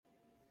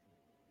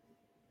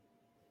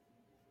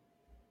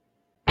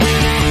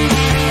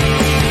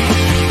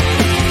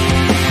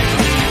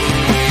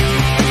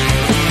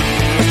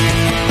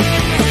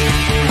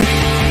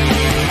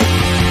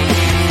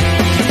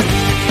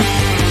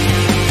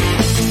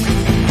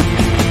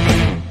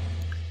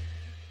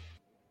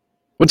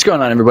What's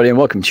going on, everybody, and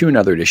welcome to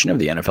another edition of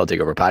the NFL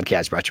TakeOver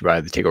Podcast brought to you by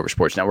the TakeOver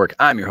Sports Network.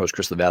 I'm your host,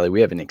 Chris LaValle. We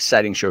have an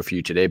exciting show for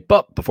you today,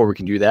 but before we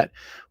can do that,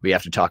 we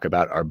have to talk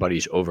about our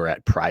buddies over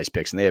at Prize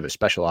Picks, and they have a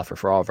special offer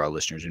for all of our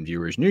listeners and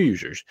viewers, new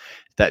users,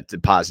 that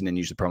deposit and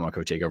use the promo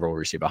code TakeOver will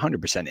receive a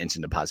 100%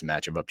 instant deposit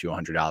match of up to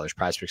 $100.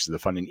 Prize Picks is the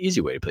fun and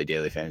easy way to play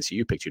daily fantasy.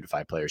 You pick 2 to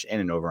 5 players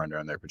and an over-under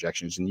on their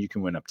projections, and you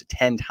can win up to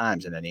 10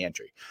 times in any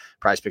entry.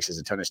 Prize Picks has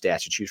a ton of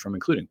stats to choose from,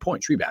 including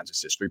points, rebounds,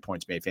 assists, 3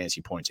 points made,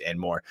 fantasy points, and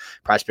more.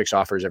 Prize Picks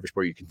offers every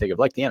sport you can think of,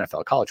 like the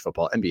NFL, college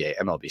football, NBA,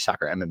 MLB,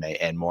 soccer, MMA,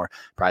 and more.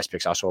 Prize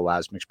Picks also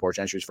allows mixed sports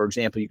entries. For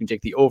example, you can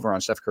take the over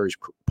on Steph Curry's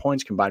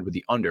points combined with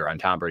the under on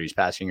Tom Brady's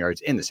passing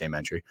yards in the same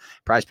entry.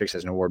 Prize Picks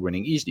has an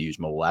award-winning, easy-to-use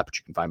mobile app, which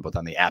you can find both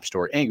on the App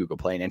Store and Google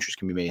Play, and entries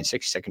can be made in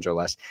 60 seconds or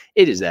less.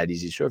 It is that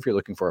easy. So if you're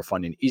looking for a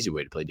fun and easy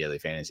way to play daily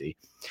fantasy,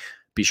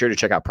 be sure to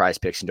check out Prize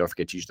Picks, and don't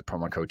forget to use the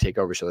promo code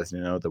TakeOver so that they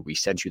know that we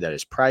sent you. That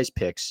is Prize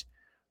Picks,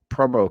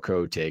 promo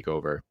code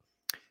TakeOver.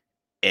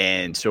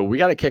 And so we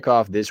got to kick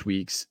off this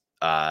week's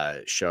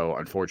show,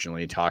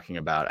 unfortunately, talking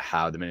about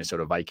how the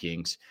Minnesota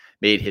Vikings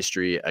made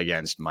history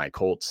against my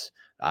Colts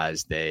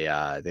as they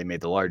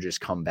made the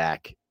largest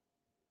comeback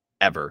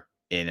ever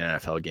in an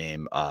NFL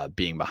game,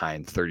 being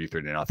behind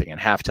 33-0 at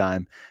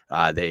halftime.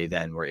 They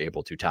then were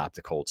able to top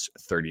the Colts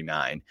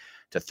 39-36.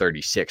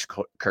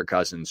 Kirk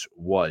Cousins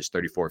was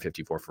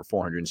 34-54 for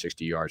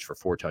 460 yards for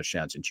 4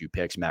 touchdowns and 2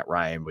 picks. Matt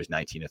Ryan was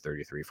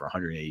 19-33 for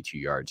 182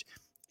 yards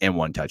and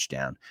 1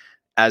 touchdown.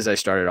 As I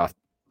started off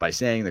by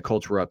saying, the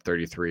Colts were up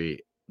 33-0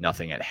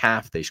 at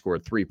half. They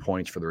scored 3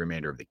 points for the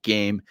remainder of the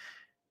game.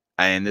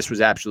 And this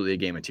was absolutely a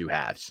game of 2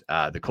 halves.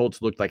 The Colts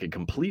looked like a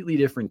completely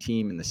different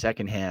team in the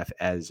second half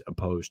as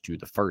opposed to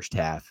the first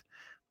half.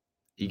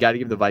 You got to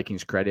give the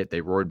Vikings credit.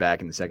 They roared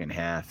back in the second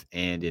half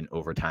and in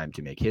overtime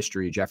to make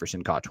history.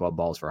 Jefferson caught 12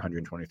 balls for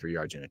 123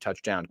 yards and a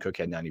touchdown. Cook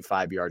had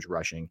 95 yards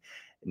rushing,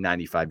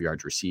 95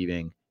 yards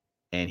receiving,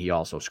 and he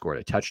also scored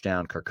a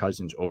touchdown. Kirk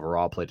Cousins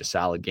overall played a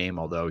solid game,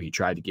 although he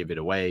tried to give it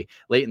away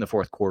late in the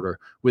fourth quarter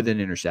with an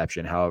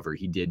interception. However,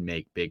 he did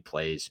make big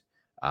plays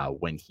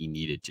when he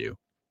needed to.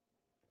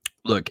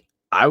 Look,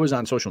 I was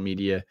on social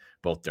media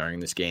both during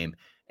this game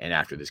and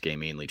after this game,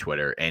 mainly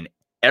Twitter, and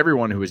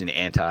everyone who was an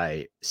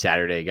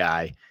anti-Saturday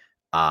guy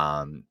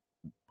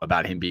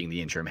about him being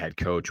the interim head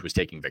coach was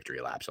taking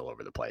victory laps all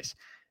over the place.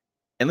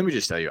 And let me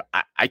just tell you,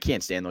 I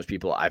can't stand those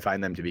people. I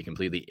find them to be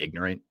completely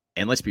ignorant.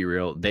 And let's be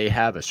real, they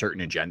have a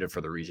certain agenda for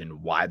the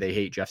reason why they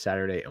hate Jeff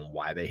Saturday and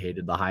why they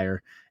hated the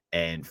hire.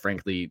 And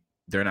frankly,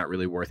 they're not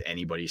really worth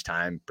anybody's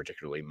time,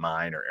 particularly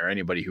mine or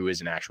anybody who is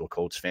an actual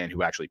Colts fan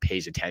who actually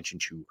pays attention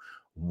to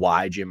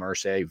why Jim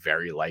Irsay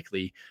very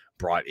likely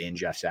brought in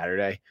Jeff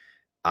Saturday.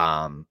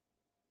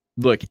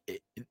 Look,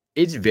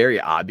 it's very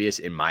obvious,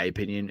 in my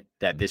opinion,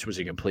 that this was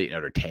a complete and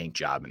utter tank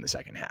job in the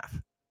second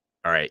half.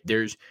 All right,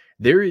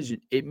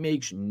 it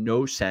makes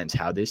no sense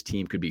how this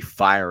team could be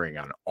firing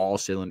on all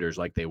cylinders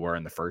like they were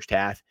in the first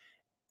half.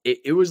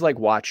 It was like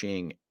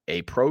watching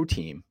a pro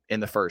team in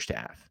the first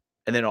half,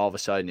 and then all of a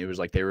sudden it was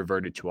like they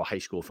reverted to a high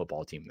school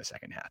football team in the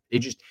second half.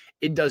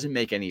 It doesn't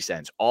make any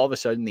sense. All of a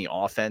sudden the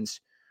offense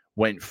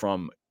went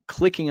from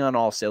clicking on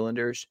all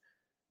cylinders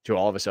to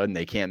all of a sudden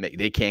they can't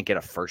get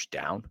a first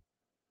down.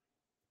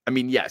 I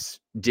mean, yes.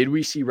 Did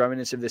we see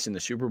remnants of this in the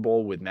Super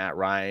Bowl with Matt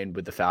Ryan,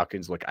 with the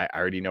Falcons? Look, I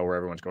already know where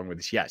everyone's going with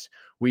this. Yes,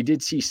 we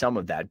did see some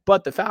of that,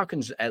 but the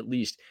Falcons at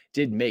least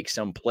did make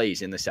some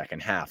plays in the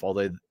second half,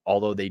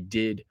 although they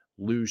did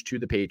lose to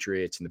the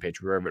Patriots and the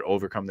Patriots were able to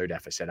overcome their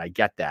deficit. I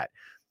get that.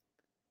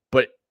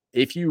 But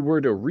if you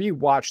were to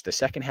rewatch the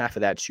second half of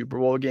that Super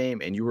Bowl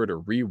game and you were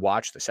to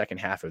rewatch the second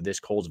half of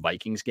this Colts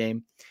Vikings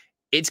game,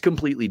 it's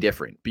completely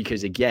different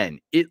because, again,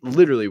 it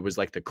literally was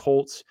like the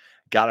Colts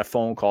got a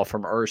phone call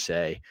from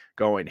Irsay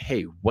going,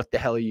 hey, what the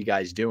hell are you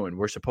guys doing?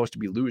 We're supposed to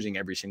be losing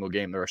every single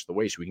game the rest of the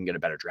way so we can get a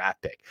better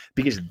draft pick,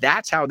 because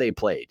that's how they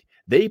played.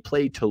 They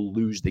played to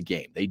lose the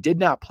game. They did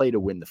not play to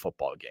win the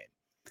football game.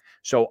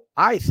 So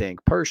I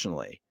think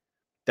personally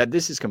that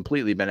this has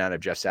completely been out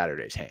of Jeff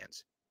Saturday's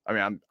hands. I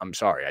mean, I'm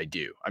sorry, I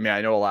do. I mean,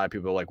 I know a lot of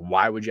people are like,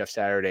 why would Jeff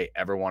Saturday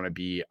ever want to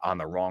be on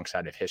the wrong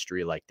side of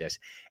history like this?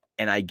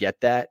 And I get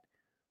that.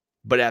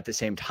 But at the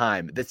same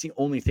time, that's the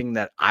only thing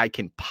that I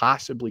can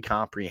possibly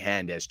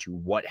comprehend as to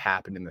what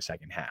happened in the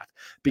second half,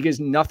 because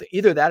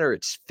either that or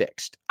it's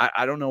fixed.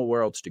 I don't know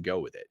where else to go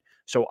with it.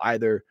 So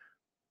either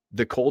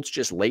the Colts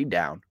just laid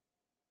down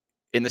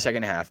in the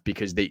second half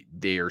because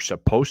they are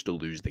supposed to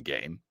lose the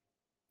game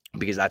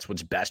because that's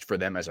what's best for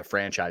them as a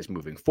franchise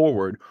moving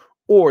forward,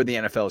 or the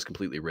NFL is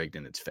completely rigged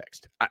and it's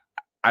fixed.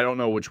 I don't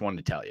know which one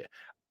to tell you.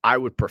 I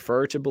would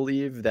prefer to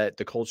believe that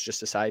the Colts just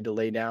decided to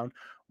lay down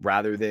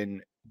rather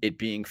than it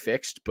being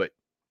fixed, but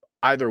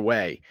either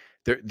way,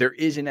 there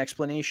is an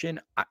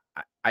explanation.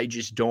 I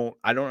don't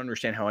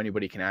understand how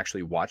anybody can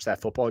actually watch that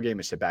football game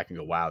and sit back and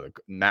go, wow,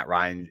 Matt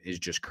Ryan is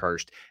just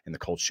cursed and the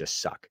Colts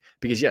just suck.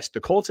 Because yes,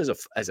 the Colts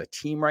as a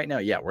team right now,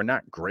 yeah, we're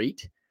not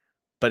great,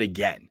 but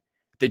again,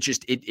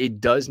 it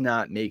does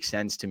not make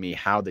sense to me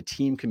how the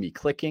team can be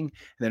clicking and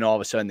then all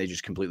of a sudden they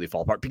just completely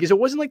fall apart, because it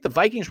wasn't like the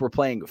Vikings were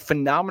playing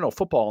phenomenal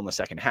football in the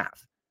second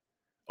half.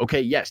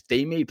 Okay, yes,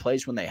 they made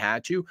plays when they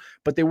had to,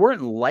 but they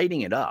weren't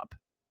lighting it up.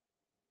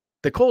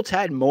 The Colts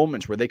had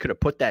moments where they could have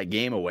put that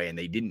game away and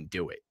they didn't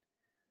do it.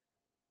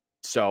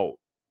 So,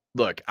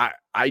 look,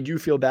 I do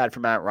feel bad for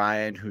Matt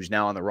Ryan, who's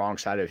now on the wrong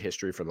side of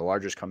history for the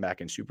largest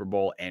comeback in Super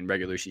Bowl and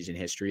regular season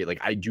history. Like,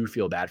 I do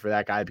feel bad for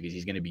that guy because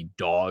he's going to be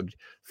dogged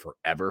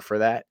forever for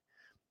that.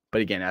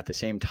 But again, at the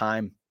same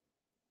time,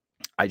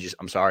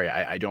 I'm sorry.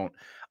 I don't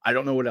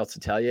know what else to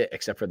tell you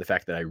except for the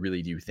fact that I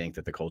really do think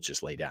that the Colts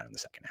just lay down in the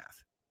second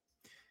half.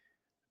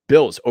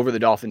 Bills over the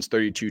Dolphins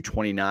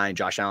 32-29.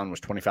 Josh Allen was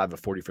 25 of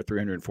 40 for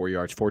 304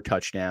 yards, 4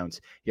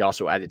 touchdowns. He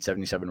also added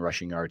 77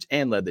 rushing yards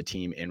and led the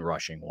team in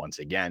rushing once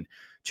again.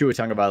 Tua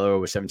Tagovailoa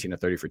was 17 of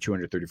 30 for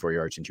 234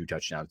 yards and 2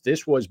 touchdowns.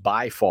 This was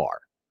by far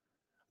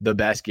the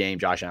best game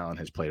Josh Allen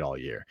has played all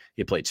year.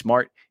 He played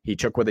smart. He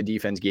took what the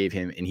defense gave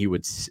him, and he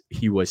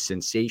was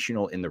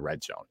sensational in the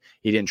red zone.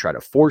 He didn't try to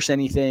force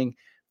anything.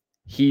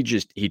 He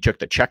took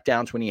the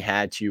checkdowns when he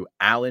had to.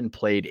 Allen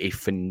played a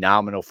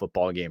phenomenal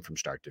football game from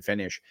start to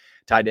finish.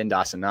 Tight end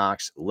Dawson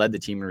Knox led the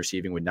team in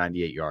receiving with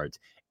 98 yards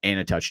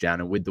and a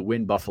touchdown. And with the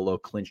win, Buffalo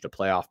clinched a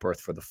playoff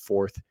berth for the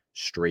 4th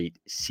straight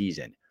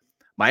season.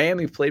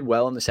 Miami played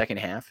well in the second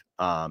half,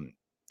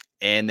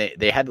 and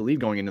they had the lead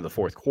going into the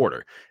fourth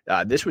quarter.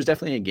 This was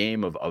definitely a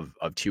game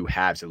of two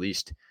halves, at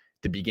least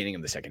the beginning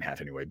of the second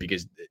half anyway,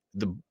 because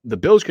the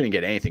Bills couldn't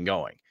get anything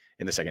going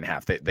in the second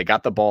half. They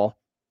got the ball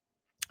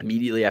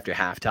immediately after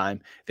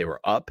halftime. They were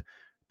up,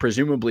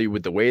 presumably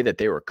with the way that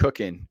they were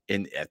cooking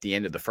at the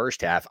end of the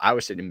first half. I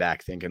was sitting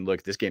back thinking,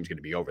 look, this game's going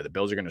to be over. The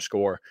Bills are going to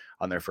score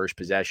on their first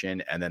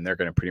possession, and then they're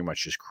going to pretty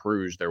much just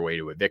cruise their way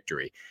to a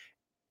victory.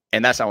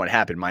 And that's not what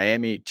happened.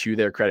 Miami, to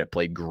their credit,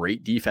 played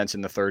great defense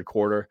in the third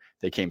quarter.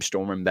 They came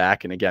storming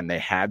back, and again, they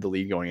had the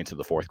lead going into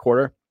the fourth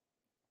quarter.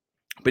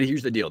 But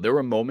here's the deal. There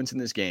were moments in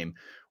this game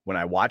when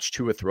I watched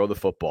Tua throw the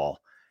football,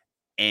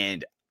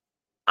 and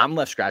I'm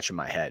left scratching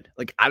my head.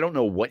 Like, I don't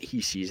know what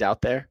he sees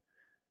out there.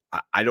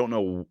 I don't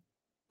know.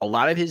 A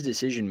lot of his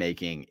decision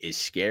making is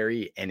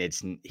scary, and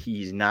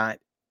he's not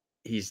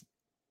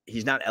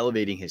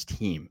elevating his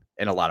team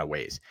in a lot of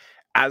ways.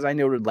 As I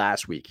noted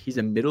last week, he's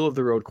a middle of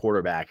the road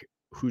quarterback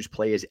whose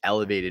play is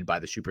elevated by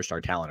the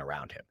superstar talent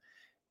around him.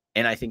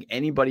 And I think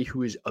anybody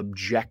who's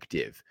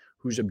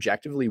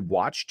objectively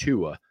watched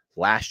Tua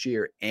last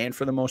year and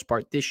for the most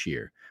part this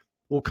year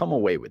will come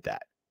away with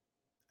that.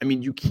 I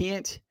mean, you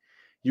can't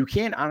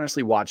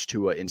honestly watch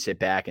Tua and sit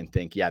back and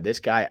think, yeah, this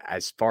guy,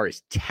 as far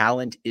as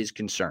talent is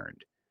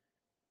concerned,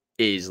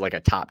 is like a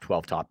top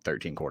 12, top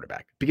 13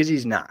 quarterback, because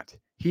he's not.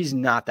 He's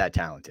not that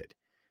talented.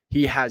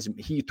 He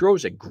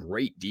throws a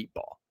great deep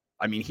ball.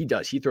 I mean, he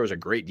does. He throws a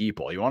great deep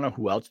ball. You want to know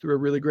who else threw a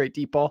really great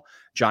deep ball?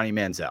 Johnny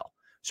Manziel.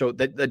 So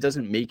that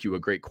doesn't make you a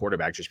great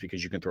quarterback just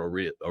because you can throw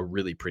a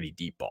really pretty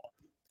deep ball.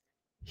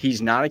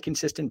 He's not a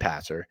consistent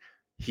passer.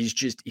 He's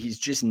just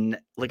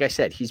like I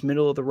said, he's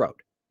middle of the road.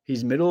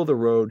 He's middle of the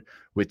road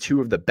with two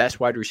of the best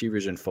wide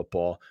receivers in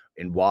football,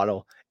 in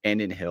Waddle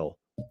and in Hill,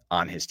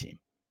 on his team.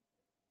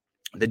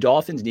 The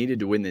Dolphins needed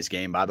to win this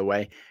game, by the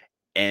way,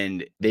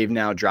 and they've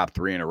now dropped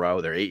 3 in a row.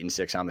 They're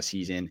 8-6 on the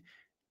season,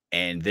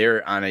 and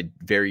they're on a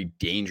very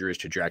dangerous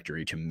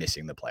trajectory to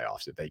missing the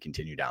playoffs if they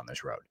continue down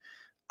this road.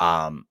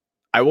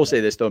 I will say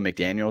this, though.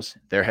 McDaniels,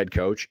 their head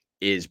coach,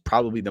 is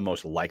probably the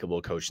most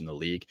likable coach in the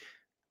league.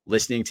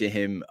 Listening to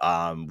him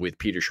with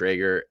Peter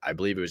Schrager, I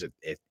believe it was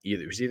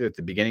either at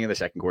the beginning of the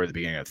second quarter or the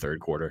beginning of the third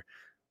quarter.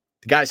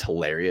 The guy's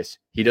hilarious.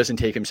 He doesn't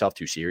take himself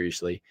too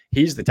seriously.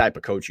 He's the type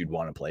of coach you'd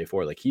want to play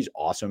for. Like, he's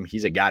awesome.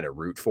 He's a guy to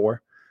root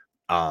for.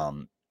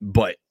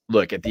 But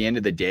look, at the end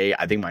of the day,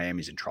 I think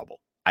Miami's in trouble.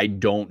 I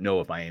don't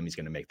know if Miami's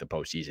going to make the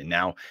postseason.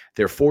 Now,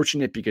 they're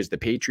fortunate because the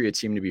Patriots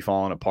seem to be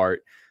falling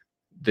apart.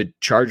 The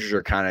Chargers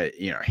are kind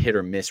of, hit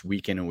or miss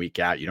week in and week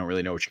out. You don't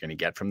really know what you're going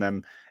to get from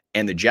them.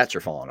 And the Jets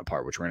are falling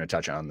apart, which we're going to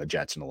touch on the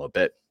Jets in a little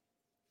bit.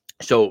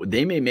 So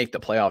they may make the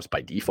playoffs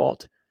by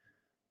default,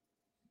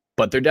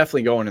 but they're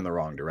definitely going in the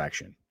wrong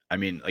direction. I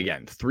mean,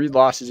 again, 3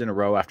 losses in a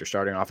row after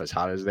starting off as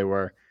hot as they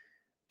were.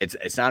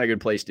 It's not a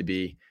good place to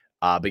be.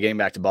 But getting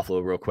back to Buffalo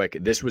real quick,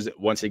 this was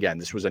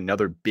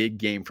another big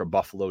game for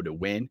Buffalo to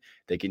win.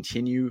 They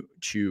continue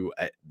to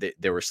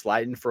they were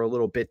sliding for a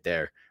little bit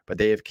there, but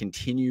they have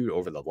continued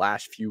over the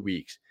last few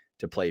weeks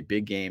to play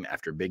big game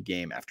after big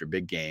game after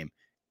big game,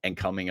 and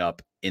coming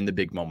up in the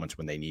big moments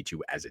when they need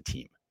to as a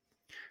team.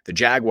 The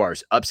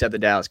Jaguars upset the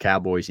Dallas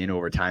Cowboys in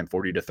overtime,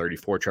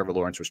 40-34. Trevor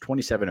Lawrence was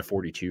 27 of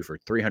 42 for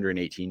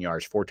 318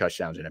 yards, 4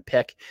 touchdowns and a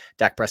pick.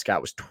 Dak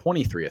Prescott was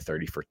 23 of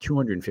 30 for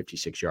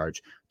 256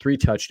 yards, 3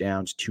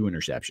 touchdowns, 2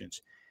 interceptions.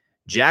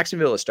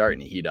 Jacksonville is starting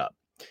to heat up.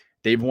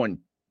 They've won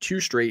 2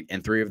 straight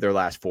and 3 of their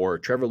last 4.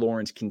 Trevor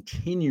Lawrence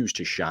continues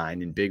to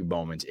shine in big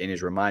moments and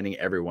is reminding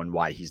everyone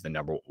why he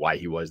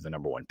was the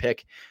number 1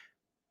 pick.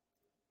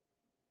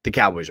 The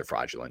Cowboys are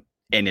fraudulent,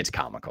 and it's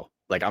comical.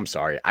 Like, I'm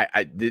sorry.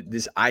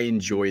 I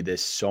enjoy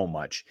this so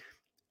much.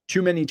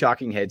 Too many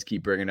talking heads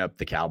keep bringing up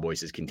the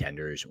Cowboys as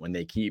contenders when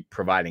they keep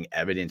providing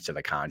evidence to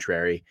the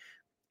contrary.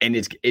 And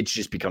it's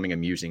just becoming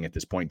amusing at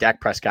this point.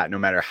 Dak Prescott, no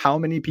matter how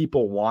many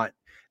people want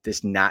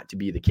this not to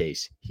be the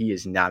case, he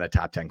is not a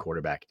top 10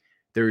 quarterback.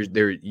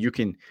 You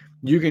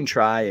can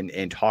try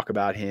and talk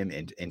about him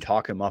and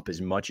talk him up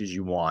as much as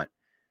you want.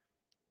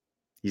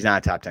 He's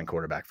not a top 10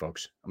 quarterback,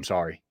 folks. I'm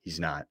sorry. He's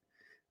not.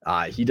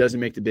 He doesn't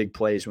make the big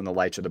plays when the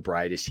lights are the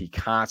brightest. He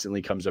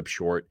constantly comes up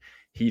short.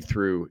 He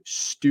threw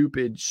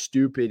stupid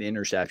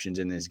interceptions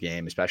in this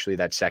game, especially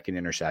that second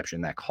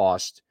interception that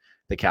cost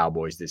the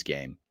Cowboys this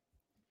game.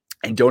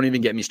 And don't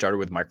even get me started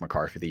with Mike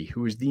McCarthy,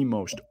 who is the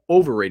most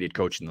overrated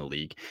coach in the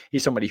league.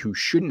 He's somebody who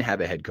shouldn't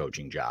have a head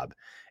coaching job.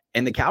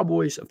 And the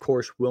Cowboys, of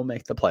course, will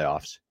make the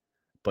playoffs,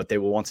 but they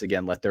will once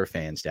again let their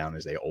fans down,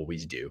 as they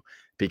always do,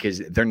 because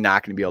they're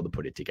not going to be able to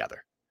put it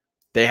together.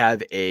 They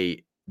have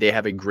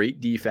a great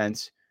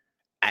defense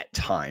at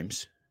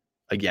times.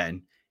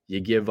 Again, you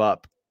give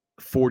up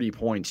 40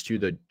 points to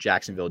the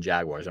Jacksonville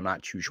Jaguars. I'm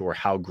not too sure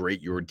how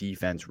great your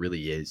defense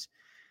really is.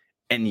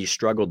 And you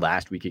struggled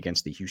last week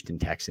against the Houston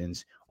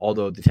Texans,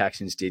 although the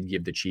Texans did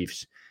give the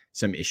Chiefs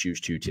some issues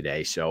too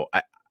today. So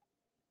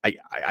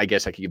I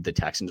guess I could give the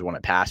Texans one a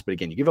pass. But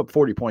again, you give up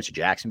 40 points to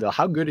Jacksonville.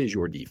 How good is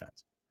your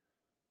defense?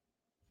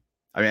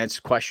 I mean, that's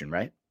the question,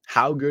 right?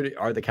 How good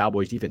are the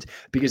Cowboys defense?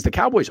 Because the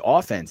Cowboys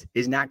offense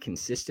is not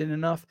consistent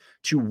enough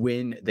to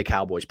win the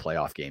Cowboys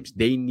playoff games.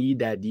 They need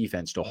that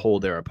defense to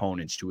hold their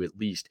opponents to at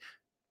least,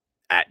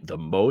 at the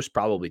most,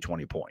 probably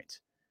 20 points.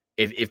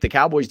 If the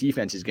Cowboys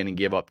defense is going to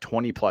give up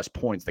 20 plus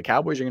points, the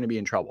Cowboys are going to be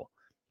in trouble,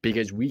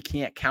 because we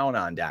can't count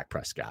on Dak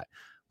Prescott.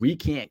 We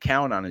can't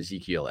count on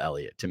Ezekiel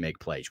Elliott to make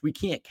plays. We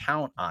can't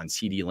count on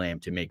CeeDee Lamb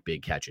to make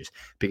big catches,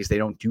 because they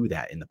don't do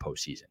that in the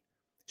postseason.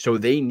 So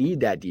they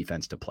need that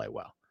defense to play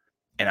well.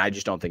 And I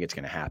just don't think it's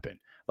going to happen.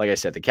 Like I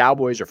said, the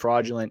Cowboys are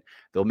fraudulent.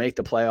 They'll make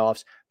the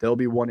playoffs. They'll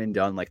be one and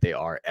done like they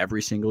are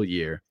every single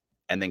year.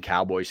 And then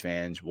Cowboys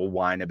fans will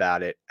whine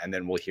about it. And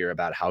then we'll hear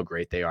about how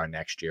great they are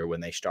next year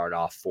when they start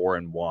off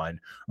 4-1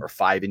 or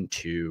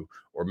 5-2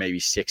 or maybe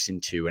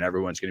 6-2. And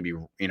everyone's going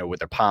to be, with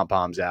their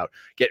pom-poms out,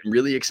 getting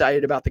really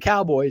excited about the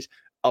Cowboys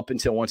up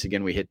until once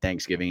again we hit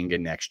Thanksgiving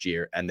again next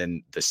year. And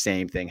then the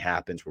same thing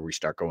happens where we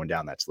start going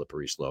down that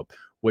slippery slope,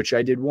 which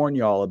I did warn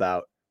you all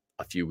about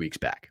a few weeks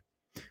back.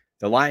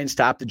 The Lions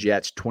topped the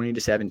Jets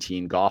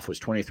 20-17. Goff was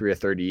 23 of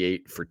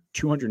 38 for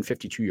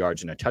 252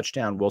 yards and a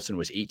touchdown. Wilson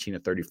was 18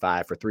 of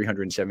 35 for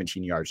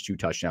 317 yards, 2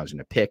 touchdowns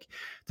and a pick.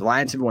 The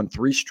Lions have won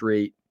 3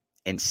 straight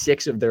and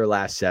 6 of their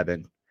last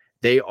 7.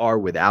 They are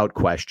without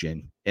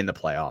question in the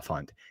playoff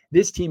hunt.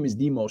 This team is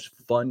the most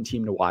fun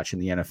team to watch in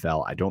the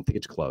NFL. I don't think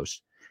it's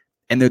close.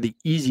 And they're the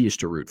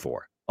easiest to root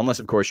for, unless,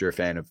 of course, you're a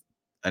fan of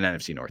an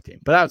NFC North team.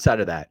 But outside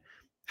of that,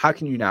 how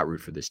can you not root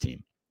for this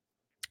team?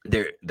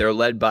 They're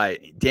led by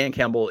Dan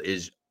Campbell,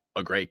 is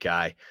a great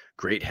guy,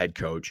 great head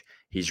coach.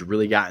 He's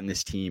really gotten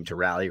this team to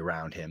rally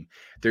around him.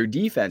 Their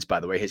defense, by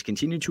the way, has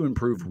continued to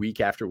improve week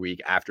after week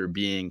after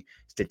being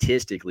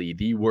statistically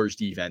the worst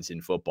defense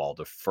in football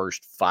the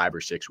first 5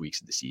 or 6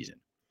 weeks of the season.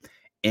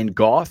 And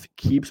Goff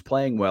keeps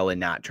playing well and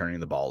not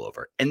turning the ball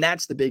over. And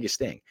that's the biggest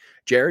thing.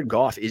 Jared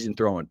Goff isn't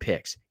throwing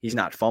picks. He's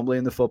not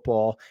fumbling the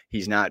football.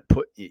 He's not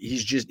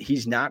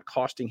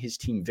costing his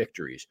team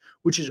victories,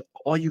 which is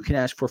all you can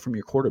ask for from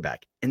your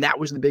quarterback. And that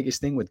was the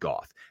biggest thing with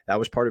Goff. That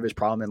was part of his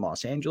problem in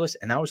Los Angeles.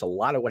 And that was a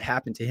lot of what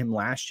happened to him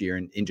last year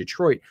in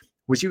Detroit,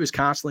 was he was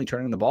constantly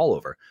turning the ball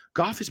over.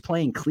 Goff is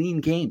playing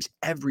clean games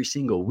every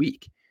single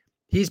week.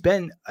 He's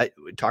been,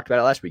 we talked about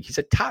it last week, he's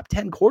a top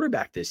 10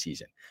 quarterback this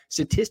season.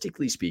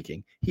 Statistically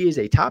speaking, he is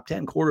a top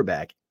 10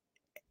 quarterback.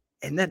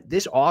 And then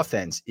this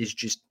offense is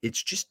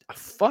it's just a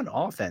fun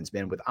offense,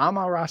 man. With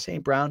Amon-Ra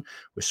St. Brown,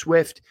 with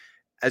Swift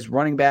as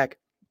running back,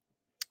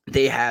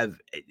 they have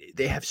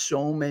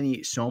so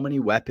many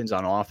weapons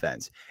on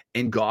offense,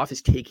 and Goff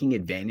is taking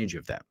advantage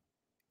of them.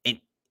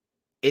 And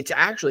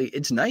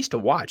it's nice to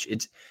watch.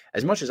 It's,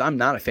 as much as I'm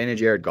not a fan of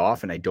Jared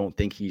Goff and I don't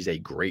think he's a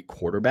great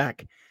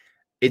quarterback,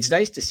 it's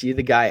nice to see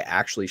the guy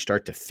actually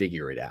start to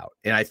figure it out.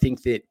 And I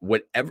think that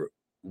whatever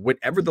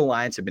the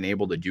Lions have been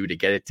able to do to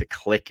get it to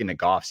click into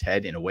Goff's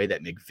head in a way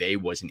that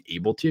McVay wasn't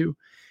able to,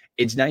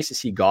 it's nice to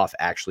see Goff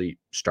actually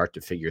start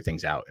to figure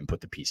things out and put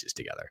the pieces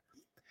together.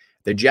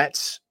 The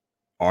Jets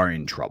are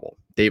in trouble.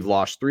 They've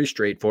lost 3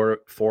 straight,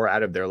 four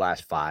out of their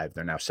last 5.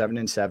 They're now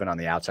 7-7 on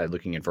the outside,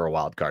 looking in for a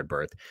wild card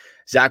berth.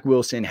 Zach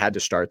Wilson had to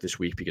start this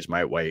week because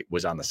Mike White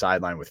was on the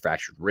sideline with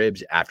fractured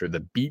ribs after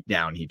the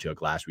beatdown he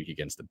took last week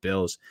against the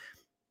Bills.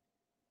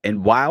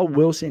 And while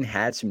Wilson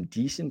had some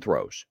decent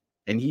throws,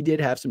 and he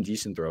did have some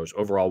decent throws,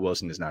 overall,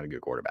 Wilson is not a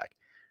good quarterback.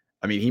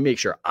 I mean, he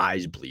makes your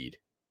eyes bleed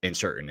in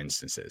certain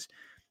instances.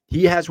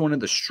 He has one of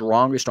the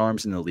strongest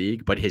arms in the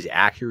league, but his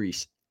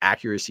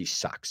accuracy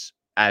sucks,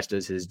 as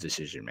does his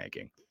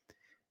decision-making.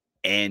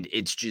 And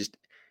it's just,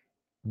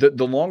 the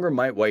longer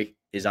Mike White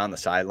is on the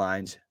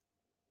sidelines,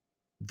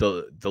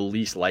 the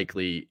least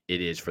likely it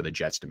is for the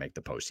Jets to make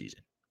the postseason.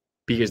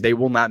 Because they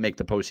will not make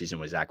the postseason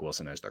with Zach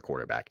Wilson as their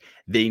quarterback.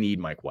 They need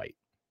Mike White.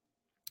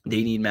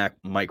 They need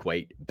Mike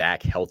White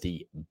back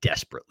healthy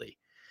desperately,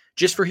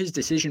 just for his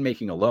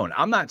decision-making alone.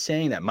 I'm not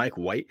saying that Mike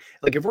White,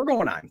 like if we're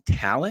going on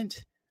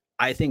talent,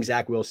 I think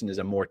Zach Wilson is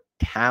a more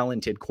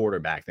talented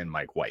quarterback than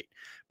Mike White.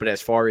 But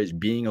as far as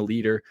being a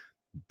leader,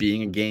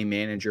 being a game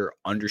manager,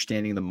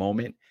 understanding the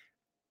moment,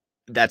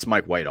 that's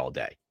Mike White all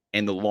day.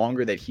 And the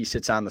longer that he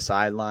sits on the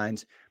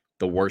sidelines,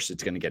 the worse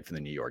it's going to get for the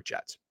New York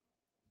Jets.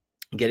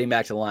 Getting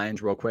back to the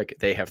Lions real quick,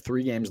 they have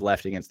 3 games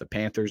left against the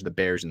Panthers, the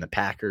Bears, and the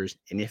Packers.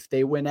 And if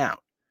they win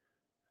out,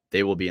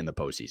 they will be in the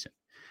postseason.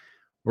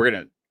 We're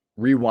going to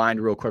rewind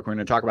real quick. We're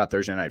going to talk about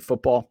Thursday Night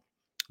Football.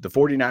 The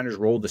 49ers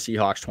rolled the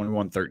Seahawks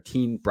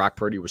 21-13. Brock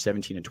Purdy was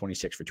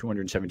 17-26 for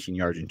 217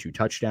 yards and 2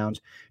 touchdowns.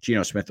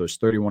 Geno Smith was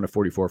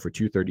 31-44 for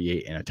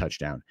 238 and a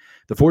touchdown.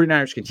 The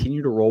 49ers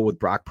continue to roll with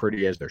Brock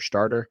Purdy as their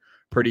starter.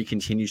 Purdy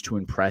continues to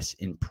impress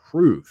and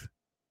prove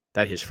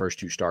that his first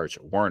 2 starts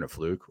weren't a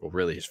fluke, or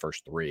really his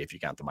first 3 if you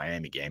count the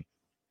Miami game.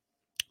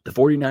 The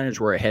 49ers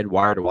were ahead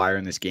wire to wire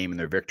in this game, and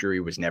their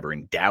victory was never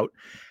in doubt.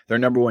 Their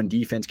number 1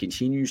 defense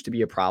continues to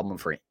be a problem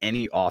for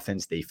any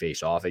offense they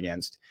face off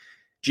against.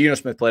 Geno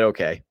Smith played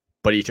okay,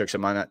 but he took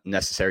some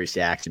unnecessary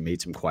sacks and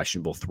made some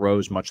questionable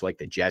throws, much like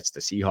the Jets.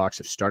 The Seahawks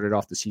have started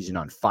off the season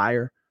on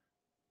fire,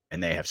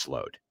 and they have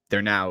slowed.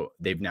 They've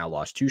now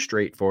lost 2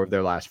 straight, 4 of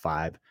their last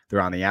 5.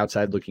 They're on the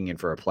outside looking in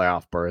for a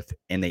playoff berth,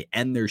 and they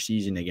end their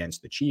season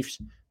against the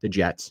Chiefs, the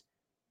Jets,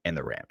 and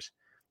the Rams.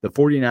 The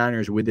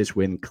 49ers, with this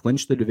win,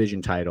 clinch the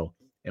division title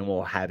and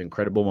will have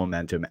incredible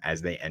momentum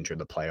as they enter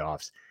the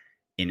playoffs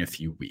in a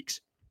few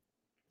weeks.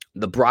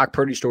 The Brock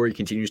Purdy story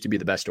continues to be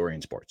the best story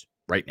in sports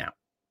right now.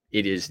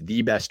 It is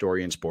the best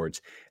story in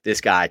sports. This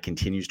guy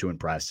continues to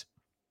impress.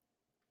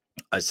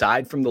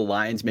 Aside from the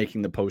Lions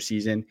making the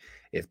postseason,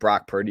 if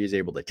Brock Purdy is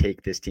able to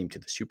take this team to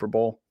the Super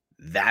Bowl,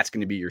 that's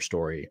going to be your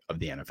story of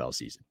the NFL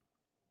season.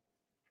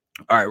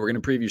 All right, we're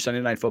going to preview Sunday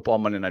Night Football,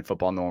 Monday Night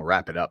Football, and then we'll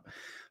wrap it up.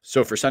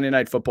 So for Sunday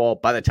Night Football,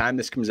 by the time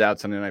this comes out,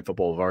 Sunday Night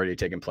Football will have already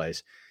taken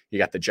place. You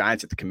got the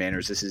Giants at the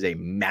Commanders. This is a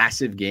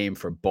massive game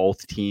for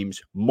both teams,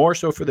 more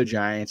so for the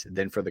Giants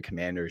than for the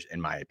Commanders,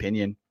 in my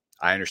opinion.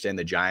 I understand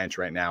the Giants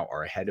right now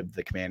are ahead of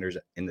the Commanders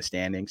in the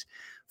standings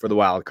for the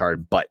wild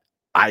card, but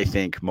I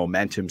think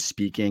momentum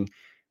speaking,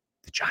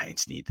 the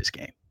Giants need this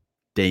game.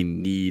 They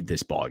need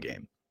this ball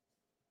game.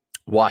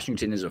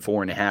 Washington is a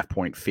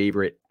 4.5-point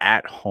favorite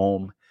at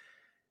home.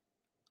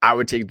 I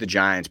would take the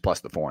Giants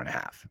plus the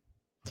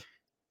 4.5.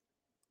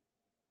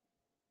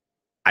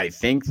 I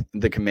think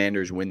the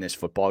Commanders win this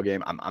football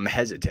game. I'm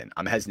hesitant.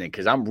 I'm hesitant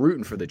because I'm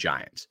rooting for the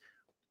Giants.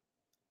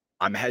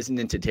 I'm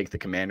hesitant to take the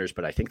Commanders,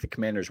 but I think the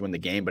Commanders win the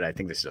game, but I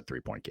think this is a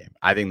 3-point game.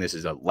 I think this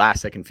is a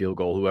last-second field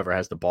goal, whoever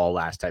has the ball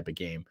last type of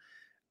game.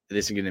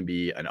 This is going to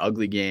be an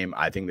ugly game.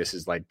 I think this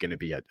is like going to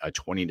be a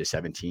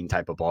 20-17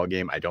 type of ball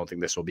game. I don't think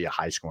this will be a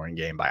high-scoring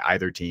game by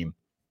either team.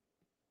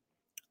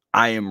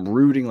 I am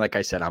rooting, like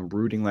I said, I'm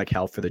rooting like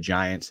hell for the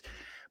Giants,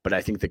 but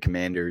I think the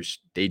Commanders,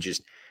 they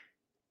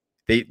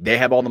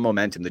have all the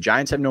momentum. The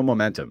Giants have no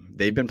momentum.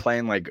 They've been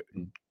playing like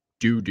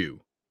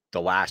doo-doo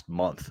the last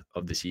month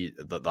of the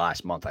season. The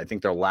last month, I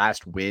think their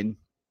last win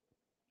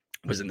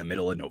was in the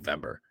middle of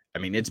November. I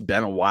mean, it's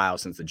been a while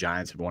since the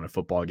Giants have won a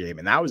football game,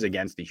 and that was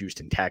against the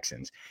Houston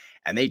Texans,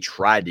 and they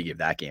tried to give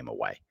that game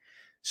away.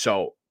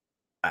 So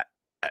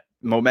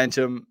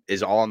momentum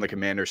is all on the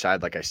Commander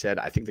side. Like I said,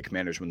 I think the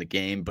Commanders win the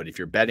game, but if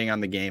you're betting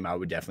on the game, I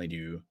would definitely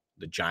do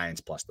the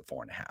Giants plus the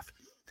 4.5.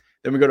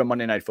 Then we go to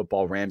Monday Night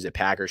Football, Rams at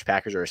Packers.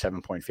 Packers are a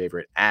 7-point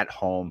favorite at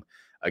home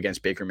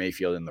against Baker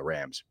Mayfield and the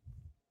Rams.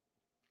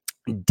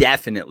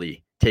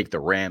 Definitely take the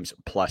Rams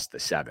plus the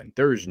 7.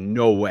 There's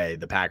no way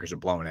the Packers are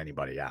blowing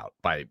anybody out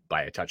by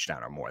a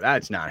touchdown or more.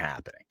 That's not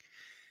happening.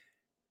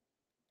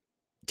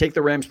 Take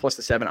the Rams plus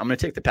the 7. I'm going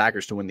to take the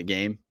Packers to win the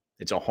game.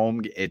 It's a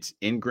home. It's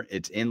in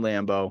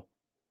Lambeau.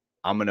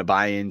 I'm going to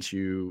buy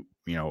into,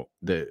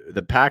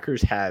 the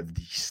Packers have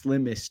the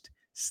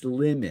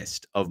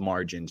slimmest of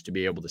margins to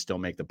be able to still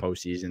make the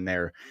postseason.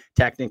 They're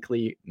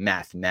technically,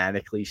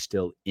 mathematically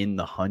still in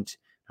the hunt.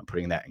 I'm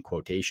putting that in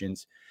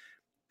quotations.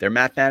 They're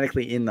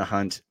mathematically in the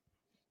hunt.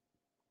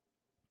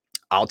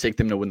 I'll take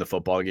them to win the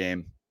football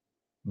game,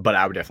 but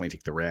I would definitely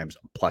take the Rams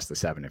plus the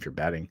 7 if you're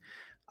betting.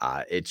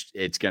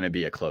 It's going to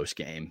be a close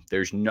game.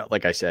 There's no,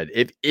 like I said,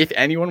 if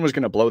anyone was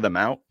going to blow them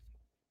out,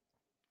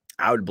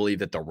 I would believe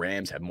that the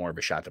Rams have more of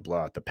a shot to blow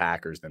out the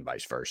Packers than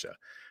vice versa.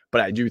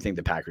 But I do think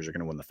the Packers are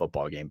going to win the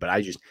football game. But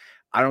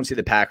I don't see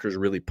the Packers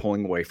really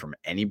pulling away from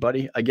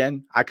anybody.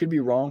 Again, I could be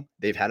wrong.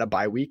 They've had a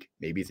bye week.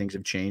 Maybe things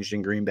have changed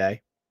in Green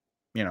Bay.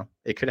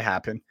 It could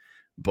happen.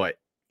 But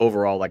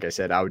overall, like I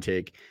said, I would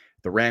take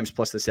the Rams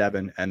plus the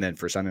 7. And then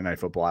for Sunday Night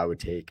Football, I would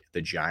take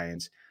the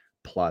Giants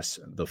plus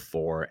the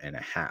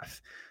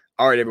 4.5.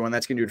 All right, everyone,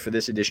 that's going to do it for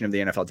this edition of the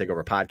NFL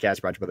TakeOver Podcast,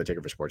 brought to you by the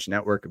TakeOver Sports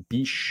Network.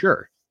 Be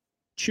sure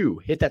to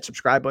hit that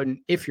subscribe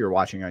button if you're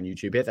watching on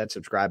YouTube. Hit that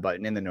subscribe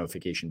button and the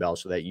notification bell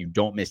so that you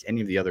don't miss any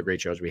of the other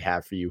great shows we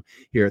have for you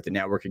here at the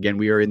network. Again,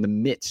 we are in the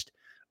midst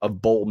of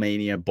bowl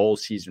mania, bowl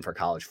season for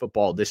college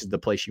football. This is the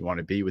place you want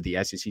to be with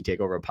the SEC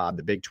Takeover Pod,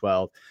 the Big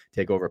 12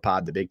 Takeover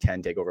Pod, the Big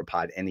 10 Takeover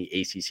Pod, and the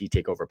ACC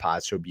Takeover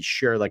Pod. So be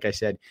sure, like I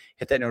said,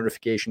 hit that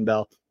notification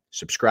bell,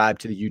 subscribe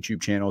to the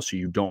YouTube channel so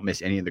you don't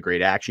miss any of the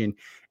great action.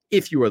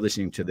 If you are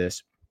listening to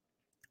this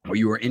or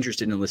you are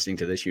interested in listening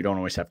to this, you don't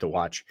always have to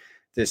watch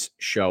this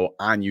show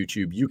on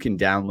YouTube. You can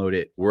download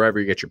it wherever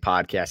you get your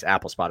podcasts,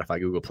 Apple, Spotify,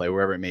 Google Play,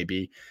 wherever it may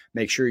be.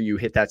 Make sure you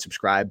hit that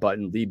subscribe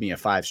button, leave me a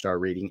 5-star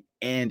rating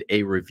and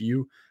a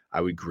review.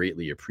 I would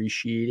greatly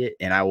appreciate it.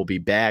 And I will be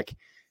back in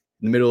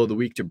the middle of the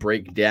week to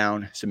break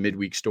down some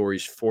midweek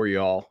stories for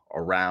y'all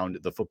around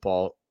the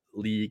football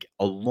league,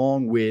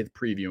 along with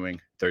previewing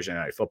Thursday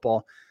Night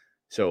Football.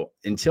 So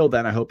until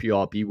then, I hope you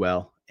all be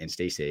well and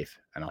stay safe.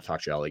 And I'll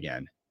talk to y'all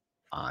again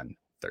on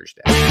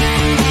Thursday.